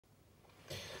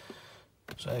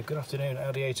So good afternoon,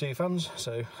 Audi A2 fans.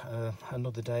 So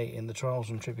another day in the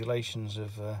trials and tribulations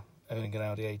of owning an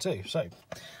Audi A2. So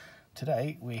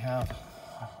today we have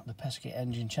the pesky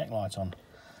engine check light on,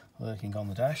 working on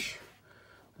the dash.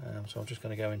 So I'm just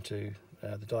going to go into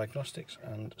the diagnostics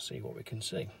and see what we can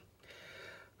see.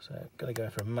 So I'm going to go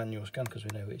for a manual scan because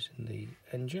we know it's in the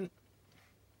engine.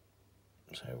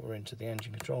 So we're into the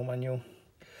engine control manual.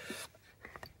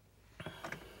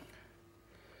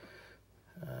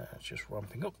 It's just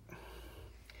ramping up.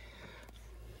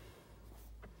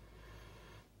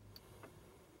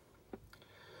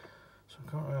 So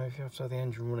I can't remember if you have to have the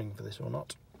engine running for this or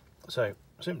not. So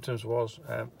symptoms was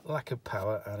lack of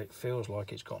power, and it feels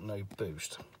like it's got no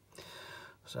boost.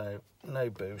 So no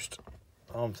boost,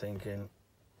 I'm thinking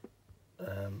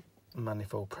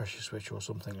manifold pressure switch or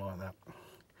something like that.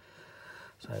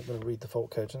 So I'm going to read the fault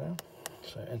codes now.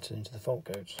 So enter into the fault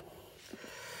codes.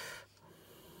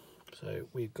 So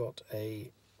we've got a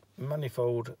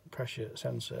manifold pressure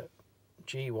sensor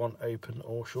G1 open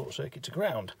or short circuit to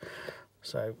ground.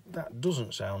 So that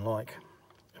doesn't sound like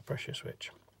a pressure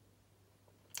switch.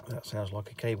 That sounds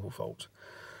like a cable fault.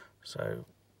 So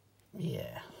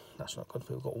yeah, that's not good.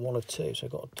 We've got one of two, so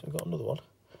we've got another one.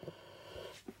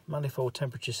 Manifold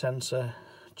temperature sensor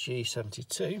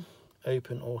G72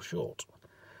 open or short.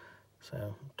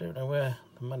 So don't know where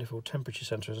the manifold temperature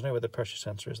sensor is. I know where the pressure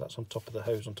sensor is. That's on top of the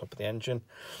hose on top of the engine.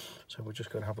 So we're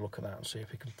just going to have a look at that and see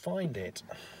if we can find it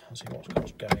and see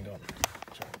what's going on.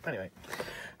 So anyway,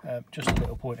 just a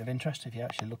little point of interest. If you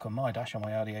actually look on my dash on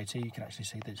my Audi A2, you can actually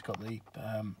see that it's got the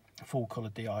full colour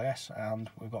DIS, and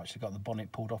we've actually got the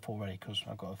bonnet pulled off already because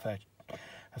I've got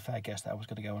a fair guess that I was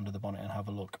going to go under the bonnet and have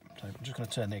a look. So I'm just going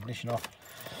to turn the ignition off.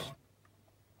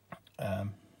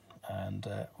 And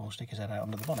we'll stick his head out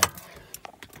under the bonnet.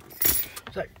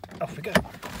 So off we go.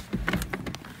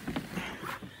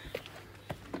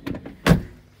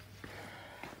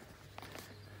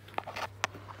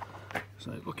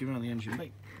 So looking around the engine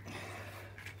bay.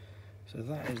 So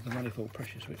that is the manifold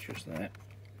pressure switch just there.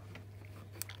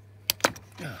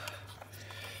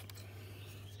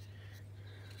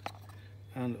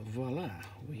 And voila,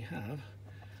 we have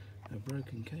a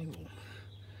broken cable.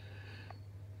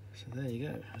 So there you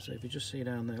go. So if you just see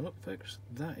down there, look folks,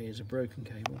 that is a broken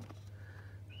cable,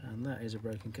 and that is a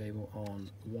broken cable on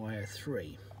wire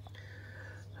 3.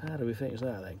 How do we fix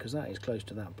that then? Because that is close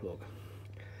to that plug.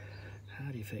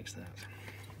 How do you fix that?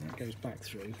 That goes back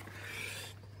through.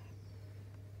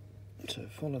 So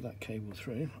follow that cable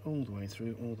through, all the way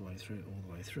through, all the way through, all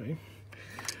the way through.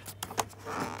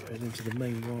 Goes into the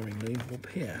main wiring loom up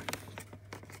here.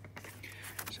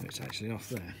 So it's actually off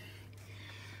there.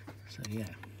 So yeah.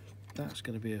 That's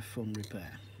going to be a fun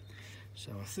repair.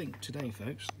 So I think today,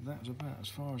 folks, that's about as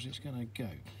far as it's going to go.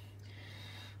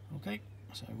 Okay,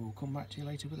 so we'll come back to you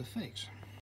later with a fix.